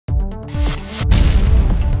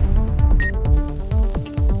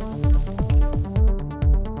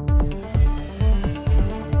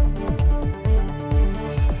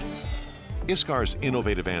ISCAR's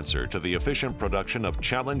innovative answer to the efficient production of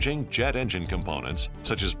challenging jet engine components,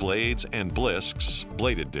 such as blades and Blisks,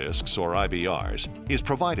 bladed discs or IBRs, is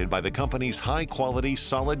provided by the company's high-quality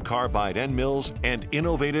solid carbide end mills and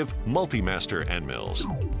innovative multi-master end mills.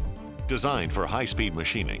 Designed for high-speed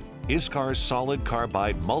machining, ISCAR's solid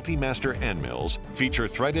carbide multi-master end mills feature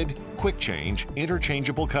threaded, quick-change,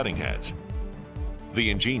 interchangeable cutting heads. The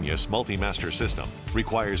ingenious multi-master system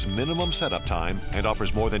requires minimum setup time and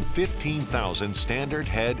offers more than 15,000 standard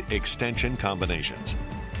head extension combinations.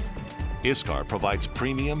 ISCAR provides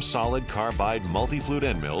premium solid carbide multi-flute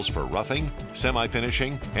end mills for roughing,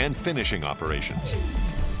 semi-finishing, and finishing operations.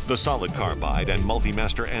 The solid carbide and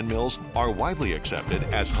multi-master end mills are widely accepted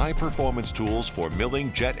as high-performance tools for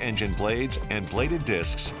milling jet engine blades and bladed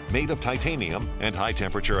discs made of titanium and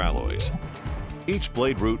high-temperature alloys. Each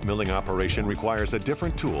blade root milling operation requires a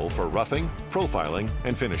different tool for roughing, profiling,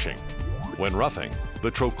 and finishing. When roughing,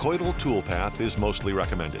 the trochoidal tool path is mostly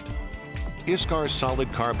recommended. ISCAR's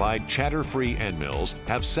solid carbide chatter-free end mills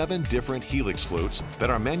have 7 different helix flutes that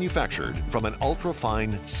are manufactured from an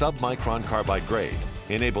ultra-fine sub-micron carbide grade,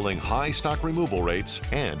 enabling high stock removal rates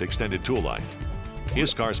and extended tool life.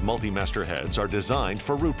 ISCAR's multi-master heads are designed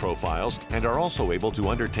for root profiles and are also able to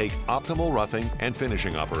undertake optimal roughing and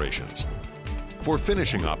finishing operations. For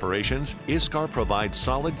finishing operations, ISCAR provides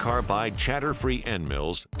solid carbide chatter-free end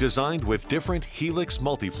mills designed with different helix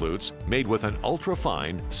multiflutes made with an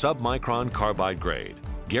ultra-fine sub-micron carbide grade,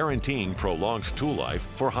 guaranteeing prolonged tool life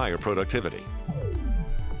for higher productivity.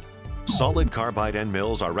 Solid carbide end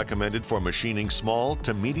mills are recommended for machining small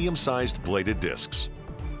to medium-sized bladed discs.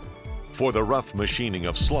 For the rough machining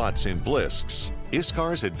of slots in Blisks,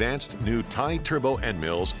 ISCAR's advanced new tie turbo end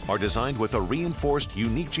mills are designed with a reinforced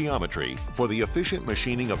unique geometry for the efficient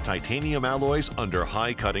machining of titanium alloys under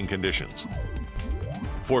high cutting conditions.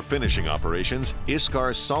 For finishing operations,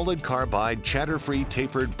 ISCAR's solid carbide chatter-free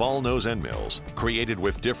tapered ball nose end mills, created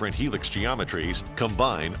with different helix geometries,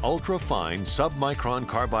 combine ultra-fine sub-micron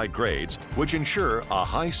carbide grades which ensure a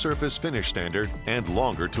high surface finish standard and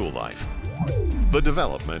longer tool life. The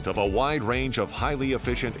development of a wide range of highly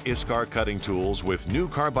efficient ISCAR cutting tools with new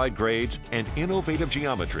carbide grades and innovative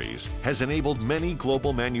geometries has enabled many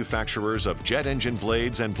global manufacturers of jet engine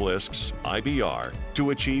blades and Blisks, IBR, to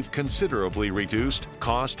achieve considerably reduced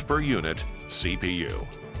cost per unit CPU.